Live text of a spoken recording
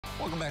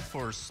Welcome back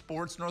for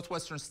sports.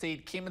 Northwestern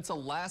State came into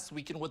last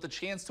weekend with a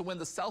chance to win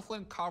the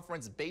Southland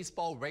Conference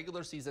baseball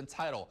regular season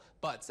title.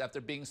 But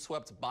after being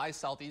swept by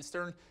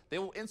Southeastern, they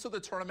will enter the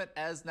tournament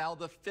as now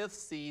the 5th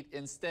seed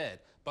instead.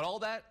 But all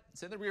that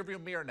is in the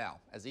rearview mirror now,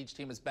 as each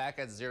team is back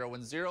at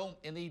 0-0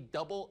 in the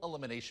double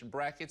elimination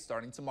bracket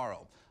starting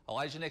tomorrow.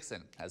 Elijah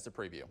Nixon has the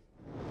preview.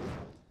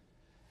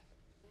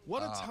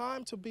 What a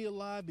time to be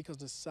alive, because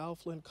the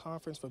Southland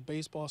Conference for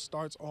baseball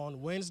starts on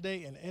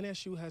Wednesday and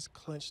NSU has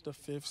clinched the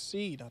 5th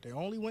seed. Now, they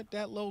only went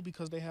that low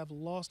because they have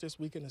lost this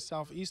weekend to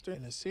Southeastern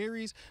in the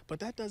series, but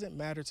that doesn't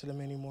matter to them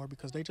anymore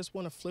because they just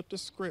want to flip the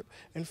script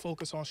and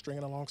focus on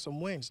stringing along some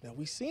wins. Now,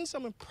 we've seen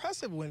some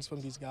impressive wins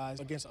from these guys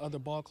against other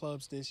ball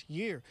clubs this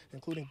year,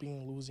 including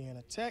beating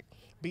Louisiana Tech,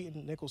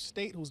 beating Nicholls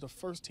State, who's the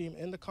first team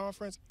in the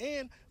conference,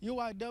 and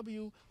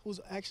UIW, who's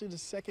actually the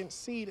 2nd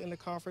seed in the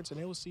conference, and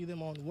they will see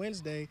them on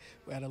Wednesday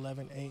at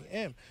 11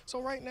 a.m.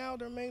 So right now,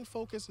 their main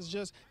focus is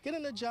just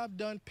getting the job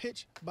done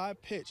pitch by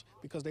pitch,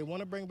 because they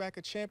want to bring back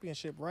a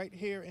championship right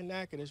here in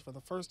Natchitoches for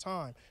the first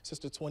time since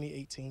the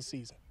 2018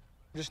 season.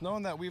 Just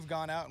knowing that we've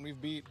gone out and we've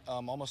beat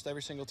almost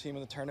every single team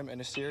in the tournament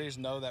in a series,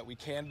 know that we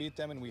can beat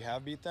them and we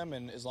have beat them,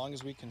 and as long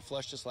as we can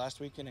flush this last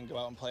weekend and go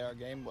out and play our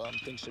game,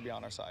 things should be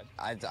on our side.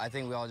 I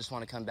think we all just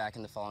want to come back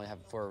in the fall and have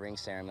for a ring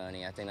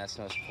ceremony. I think that's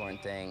the most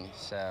important thing,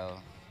 so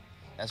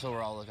that's what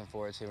we're all looking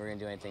forward to. We're going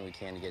to do anything we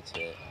can to get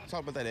to it.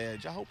 Talk about that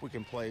edge. I hope we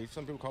can play.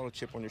 Some people call it a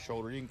chip on your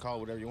shoulder. You can call it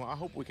whatever you want. I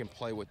hope we can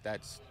play with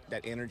that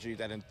energy,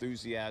 that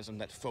enthusiasm,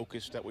 that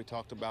focus that we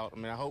talked about. I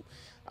mean, I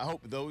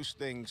hope those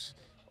things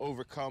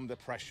overcome the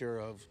pressure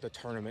of the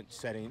tournament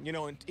setting. You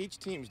know, and each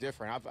team's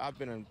different. I've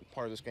been a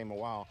part of this game a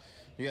while.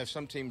 You have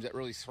some teams that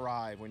really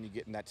thrive when you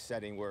get in that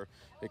setting where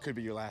it could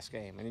be your last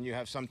game. And then you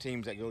have some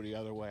teams that go the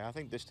other way. I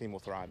think this team will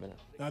thrive in it.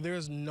 Now, there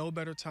is no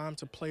better time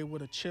to play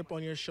with a chip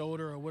on your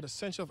shoulder or with a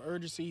sense of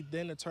urgency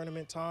than the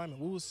tournament time.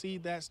 And we will see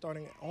that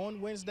starting on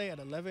Wednesday at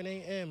 11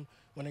 a.m.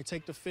 when they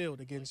take the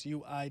field against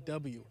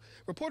UIW.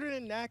 Reported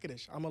in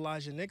Natchitoches, I'm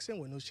Elijah Nixon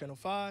with News Channel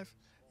 5,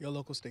 your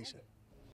local station.